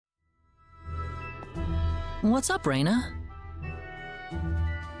What's up, Rena?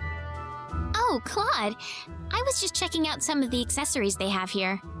 Oh, Claude. I was just checking out some of the accessories they have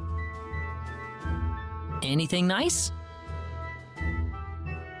here. Anything nice?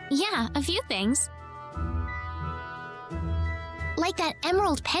 Yeah, a few things. Like that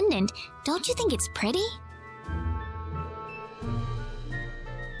emerald pendant. Don't you think it's pretty?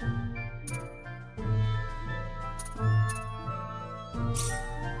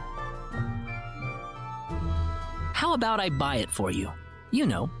 How about I buy it for you? You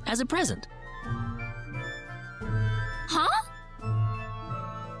know, as a present. Huh?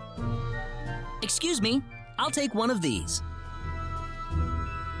 Excuse me, I'll take one of these.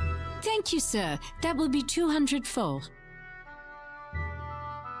 Thank you, sir. That will be 200 full.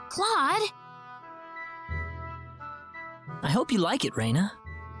 Claude? I hope you like it, Rena.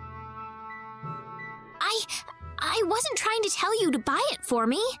 I wasn't trying to tell you to buy it for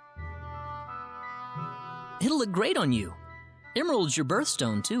me. It'll look great on you. Emerald's your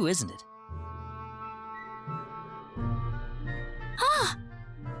birthstone too, isn't it? Ah!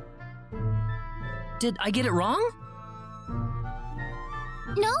 Did I get it wrong?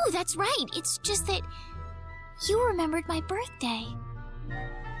 No, that's right. It's just that you remembered my birthday.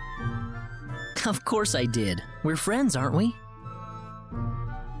 Of course I did. We're friends, aren't we?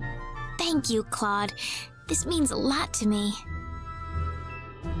 Thank you, Claude. This means a lot to me.